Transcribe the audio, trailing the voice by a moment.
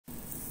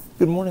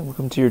Good morning.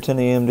 Welcome to your 10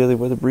 a.m. daily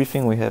weather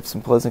briefing. We have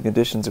some pleasant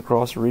conditions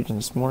across the region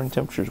this morning.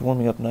 Temperatures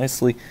warming up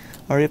nicely.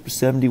 Already up to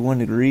 71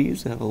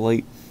 degrees. We have a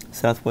light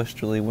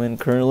southwesterly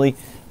wind currently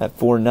at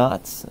 4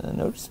 knots.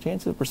 No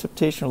chance of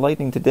precipitation or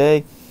lightning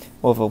today.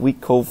 We'll have a weak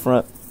cold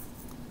front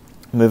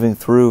moving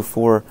through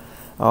for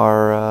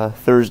our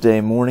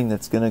Thursday morning.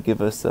 That's going to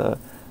give us a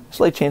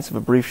slight chance of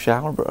a brief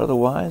shower, but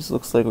otherwise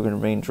looks like we're going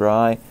to remain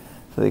dry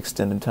for the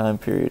extended time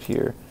period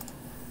here.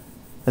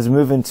 As we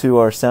move into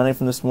our sounding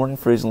from this morning,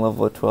 freezing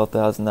level at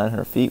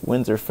 12,900 feet.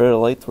 Winds are fairly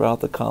light throughout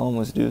the column.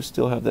 We do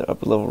still have that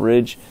upper level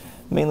ridge,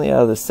 mainly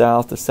out of the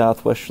south, the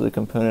southwesterly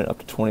component up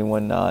to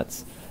 21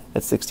 knots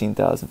at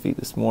 16,000 feet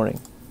this morning.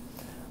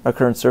 Our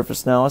current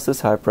surface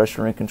analysis, high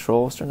pressure in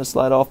control, starting to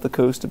slide off the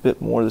coast a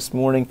bit more this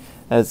morning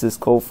as this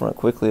cold front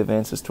quickly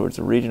advances towards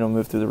the region. It'll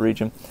move through the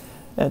region.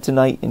 And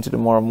tonight into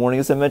tomorrow morning,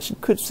 as I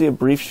mentioned, could see a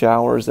brief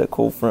shower as that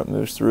cold front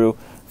moves through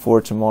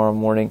for tomorrow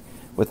morning,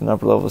 with an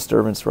upper level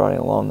disturbance riding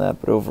along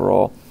that, but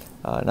overall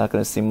not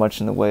going to see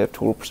much in the way of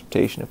total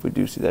precipitation if we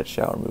do see that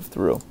shower move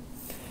through.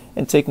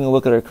 And taking a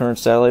look at our current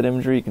satellite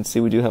imagery, you can see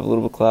we do have a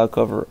little bit of cloud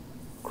cover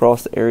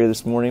across the area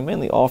this morning,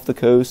 mainly off the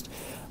coast,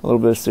 a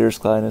little bit of cirrus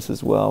cloudiness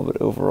as well, but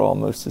overall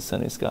most of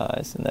sunny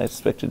skies, and that's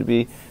expected to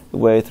be the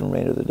way through the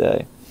remainder of the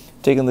day.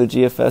 Taking the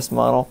GFS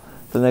model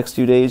for the next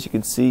few days, you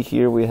can see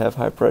here we have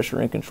high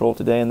pressure in control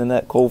today, and then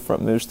that cold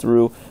front moves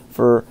through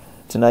for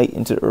tonight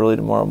into early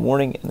tomorrow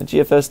morning, and the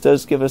GFS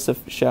does give us a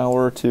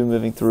shower or two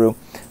moving through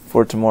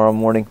for tomorrow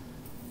morning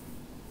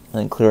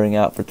and clearing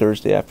out for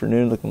Thursday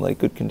afternoon, looking like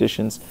good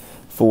conditions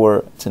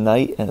for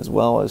tonight and as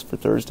well as for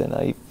Thursday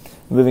night.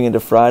 Moving into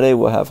Friday,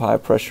 we'll have high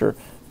pressure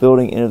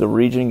building into the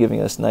region,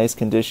 giving us nice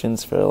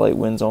conditions for light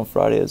winds on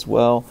Friday as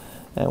well,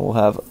 and we'll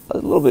have a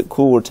little bit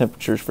cooler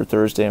temperatures for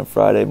Thursday and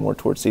Friday, more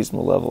towards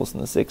seasonal levels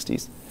in the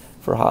 60s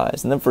for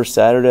highs. And then for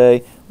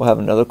Saturday, we'll have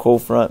another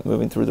cold front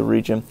moving through the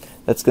region.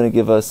 That's going to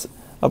give us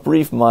a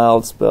brief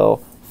mild spell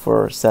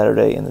for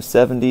Saturday in the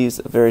 70s,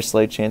 a very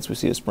slight chance we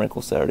see a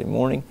sprinkle Saturday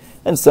morning.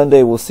 And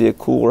Sunday we'll see a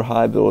cooler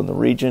high build in the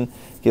region,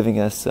 giving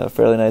us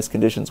fairly nice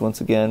conditions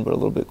once again, but a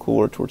little bit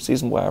cooler towards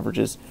seasonal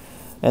averages.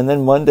 And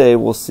then Monday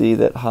we'll see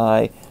that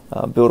high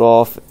build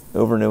off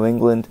over New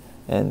England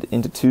and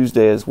into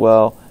Tuesday as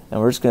well. And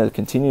we're just going to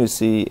continue to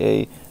see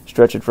a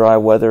stretch of dry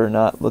weather,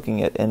 not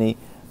looking at any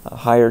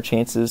higher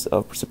chances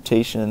of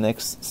precipitation in the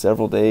next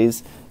several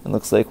days. And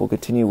looks like we'll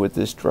continue with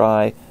this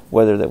dry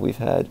weather that we've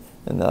had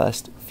in the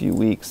last few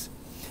weeks.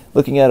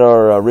 Looking at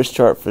our risk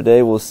chart for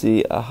today, we'll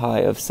see a high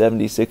of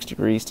 76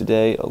 degrees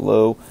today, a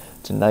low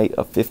tonight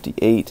of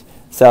 58.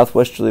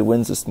 Southwesterly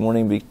winds this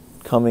morning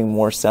becoming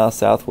more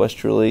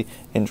south-southwesterly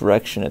in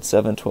direction at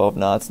 7-12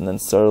 knots, and then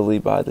southerly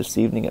by this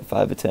evening at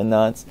 5-10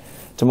 knots.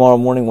 Tomorrow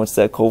morning, once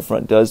that cold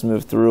front does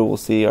move through, we'll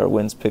see our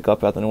winds pick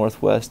up out the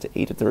northwest to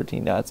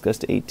 8-13 knots,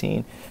 gust to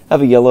 18.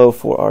 Have a yellow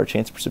for our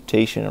chance of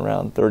precipitation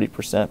around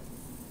 30%,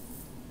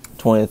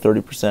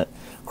 20-30%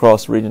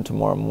 across the region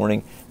tomorrow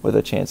morning, with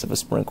a chance of a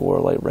sprinkle or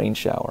a light rain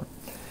shower.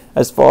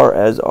 As far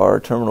as our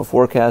terminal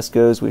forecast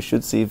goes, we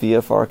should see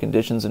VFR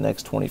conditions in the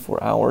next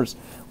 24 hours.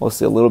 We'll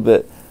see a little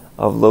bit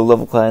of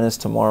low-level cloudiness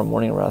tomorrow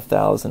morning, around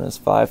 1,000 as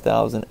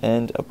 5,000,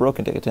 and a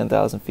broken take at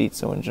 10,000 feet.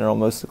 So in general,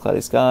 most of the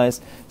cloudy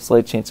skies,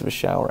 slight chance of a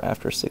shower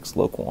after 6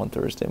 local on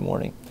Thursday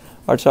morning.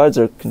 Our tides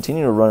are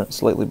continuing to run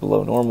slightly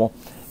below normal,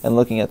 and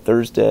looking at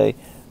Thursday,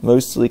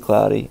 mostly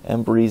cloudy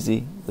and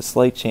breezy, a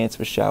slight chance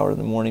of a shower in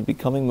the morning,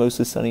 becoming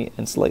mostly sunny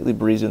and slightly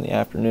breezy in the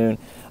afternoon,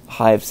 a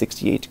high of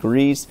 68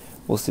 degrees.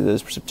 We'll see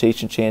those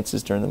precipitation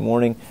chances during the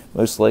morning,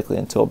 most likely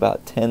until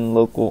about 10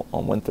 local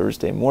on one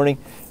Thursday morning,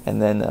 and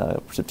then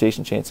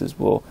precipitation chances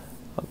will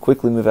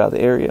quickly move out of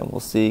the area, and we'll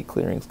see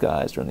clearing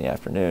skies during the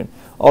afternoon.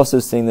 Also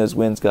seeing those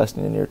winds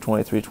gusting to near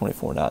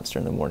 23-24 knots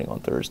during the morning on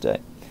Thursday.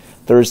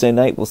 Thursday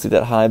night, we'll see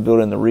that high build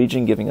in the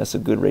region, giving us a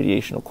good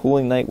radiational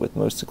cooling night with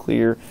most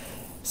clear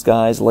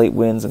skies, light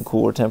winds, and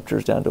cooler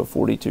temperatures down to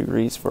 42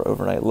 degrees for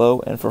overnight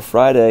low. And for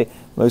Friday,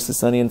 mostly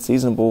sunny and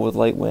seasonable with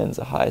light winds,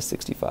 a high of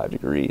 65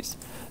 degrees.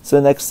 So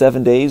the next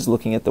 7 days,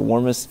 looking at the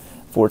warmest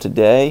for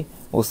today,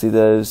 we'll see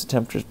those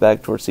temperatures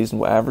back towards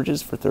seasonable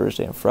averages for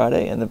Thursday and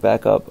Friday, and then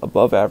back up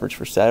above average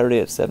for Saturday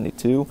at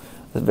 72.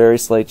 A very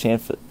slight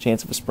chance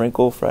of a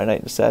sprinkle Friday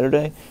night and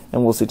Saturday,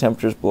 and we'll see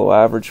temperatures below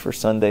average for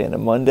Sunday and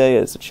Monday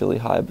as the chilly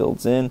high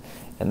builds in,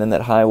 and then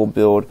that high will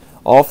build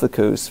off the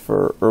coast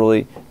for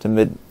early to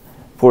mid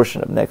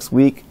portion of next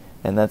week,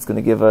 and that's going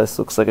to give us,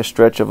 looks like, a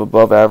stretch of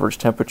above average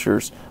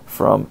temperatures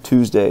from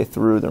Tuesday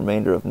through the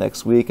remainder of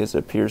next week. As it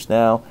appears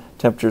now,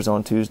 temperatures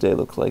on Tuesday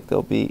look like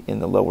they'll be in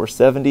the lower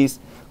 70s.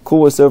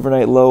 Coolest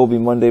overnight low will be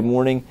Monday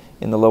morning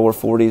in the lower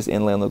 40s.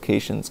 Inland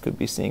locations could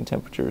be seeing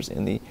temperatures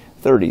in the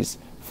 30s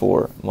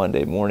for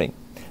Monday morning.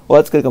 Well,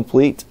 that's going to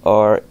complete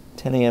our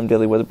 10 a.m.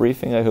 daily weather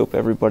briefing. I hope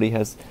everybody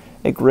has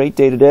a great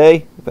day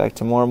today. Back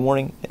tomorrow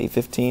morning at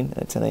 8:15 and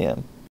at 10 a.m.